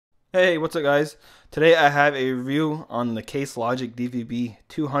Hey, what's up guys? Today I have a review on the Case Logic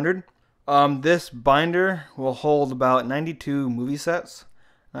DVB-200. This binder will hold about 92 movie sets.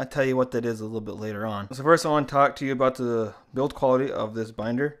 I'll tell you what that is a little bit later on. So first I want to talk to you about the build quality of this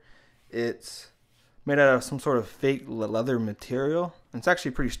binder. It's made out of some sort of fake leather material. It's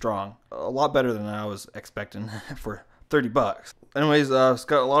actually pretty strong. A lot better than I was expecting for 30 bucks. Anyways, it's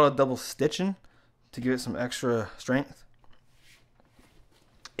got a lot of double stitching to give it some extra strength.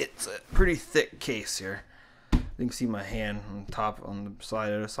 It's a pretty thick case here. You can see my hand on the top, on the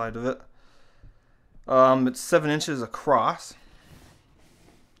other side of it. It's 7 inches across.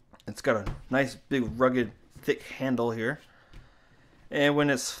 It's got a nice big rugged thick handle here. And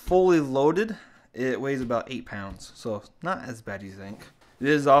when it's fully loaded, it weighs about 8 pounds. So not as bad as you think. It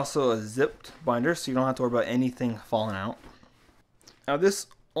is also a zipped binder, so you don't have to worry about anything falling out. Now this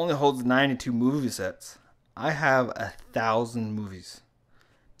only holds 92 movie sets. I have 1,000 movies.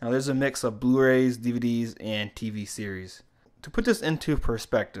 Now there's a mix of Blu-Rays, DVDs, and TV series. To put this into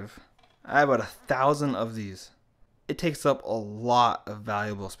perspective, I have about 1,000 of these. It takes up a lot of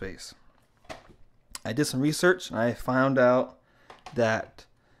valuable space. I did some research and I found out that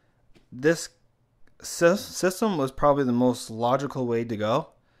this system was probably the most logical way to go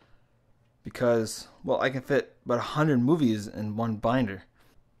because, well, I can fit about 100 movies in one binder.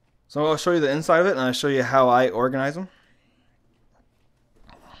 So I'll show you the inside of it and I'll show you how I organize them.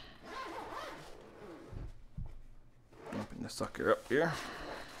 Open the sucker up here.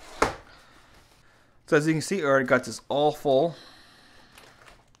 So as you can see, I already got this all full.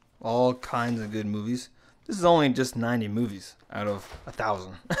 All kinds of good movies. This is only just 90 movies out of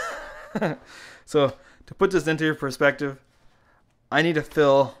 1,000. So to put this into perspective, I need to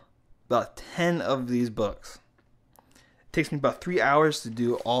fill about 10 of these books. It takes me about 3 hours to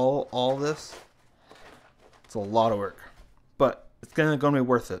do all this. It's a lot of work, but it's gonna be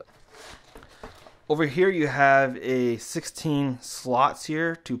worth it. Over here you have a 16 slots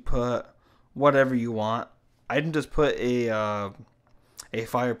here to put whatever you want. I didn't just put a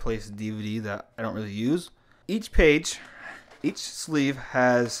fireplace DVD that I don't really use. Each page, each sleeve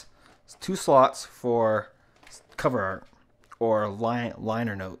has 2 slots for cover art or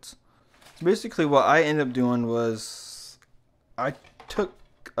liner notes. So basically what I ended up doing was I took,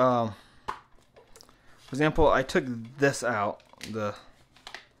 for example, I took this out, the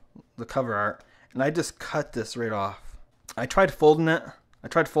cover art, and I just cut this right off. I tried folding it. I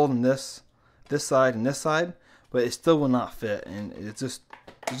tried folding this side and this side, but it still will not fit, and it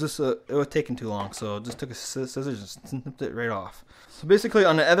was taking too long. So I just took a scissors and snipped it right off. So basically,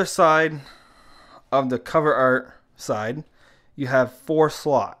 on the other side of the cover art side, you have 4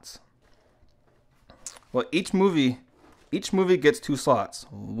 slots. Well, each movie gets 2 slots.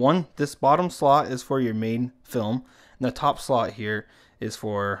 This bottom slot is for your main film, and the top slot here is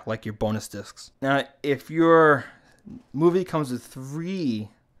for like your bonus discs. Now, if your movie comes with 3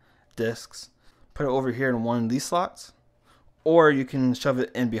 discs, put it over here in one of these slots, or you can shove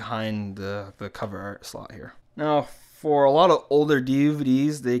it in behind the cover art slot here. Now, for a lot of older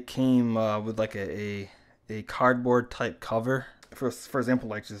DVDs, they came with like a cardboard type cover. For example,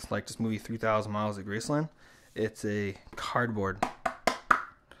 like this movie 3,000 Miles of Graceland, it's a cardboard.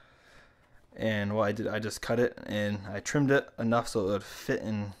 And what I did, I just cut it and I trimmed it enough so it would fit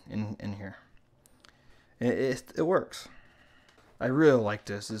in here. It works. I really like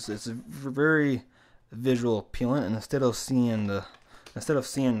this. It's very visual appealing, and instead of seeing the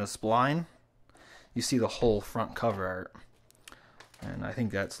spline, you see the whole front cover art, and I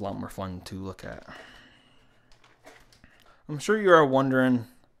think that's a lot more fun to look at. I'm sure you are wondering,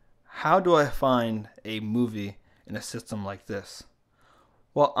 how do I find a movie in a system like this?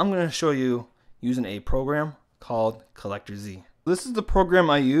 Well, I'm going to show you using a program called Collector Z. This is the program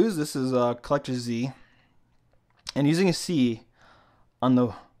I use. This is Collector Z, and using a C on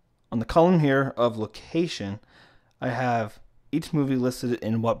the column here of location, I have each movie listed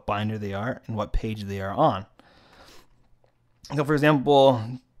in what binder they are and what page they are on. So for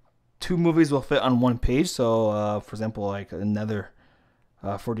example, 2 movies will fit on one page. So for example, like another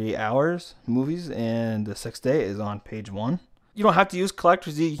 48 hours movies, and the 6th day is on page 1. You don't have to use Collector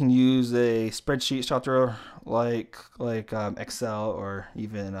Z. You can use a spreadsheet software like Excel, or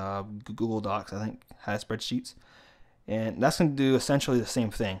even Google Docs, I think, has spreadsheets. And that's going to do essentially the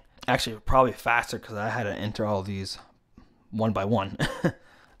same thing. Actually, probably faster because I had to enter all these one by one.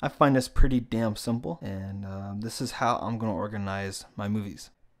 I find this pretty damn simple, and this is how I'm going to organize my movies.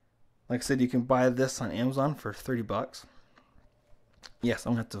 Like I said, you can buy this on Amazon for 30 bucks. Yes,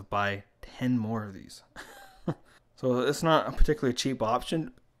 I'm going to have to buy 10 more of these. So it's not a particularly cheap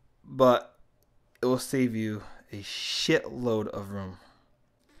option, but it will save you a shitload of room.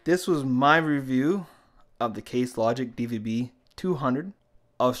 this was my review of the Case Logic DVB-200.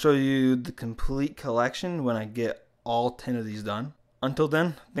 I'll show you the complete collection when I get all 10 of these done. Until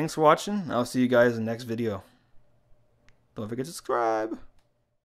then, thanks for watching. I'll see you guys in the next video. Don't forget to subscribe.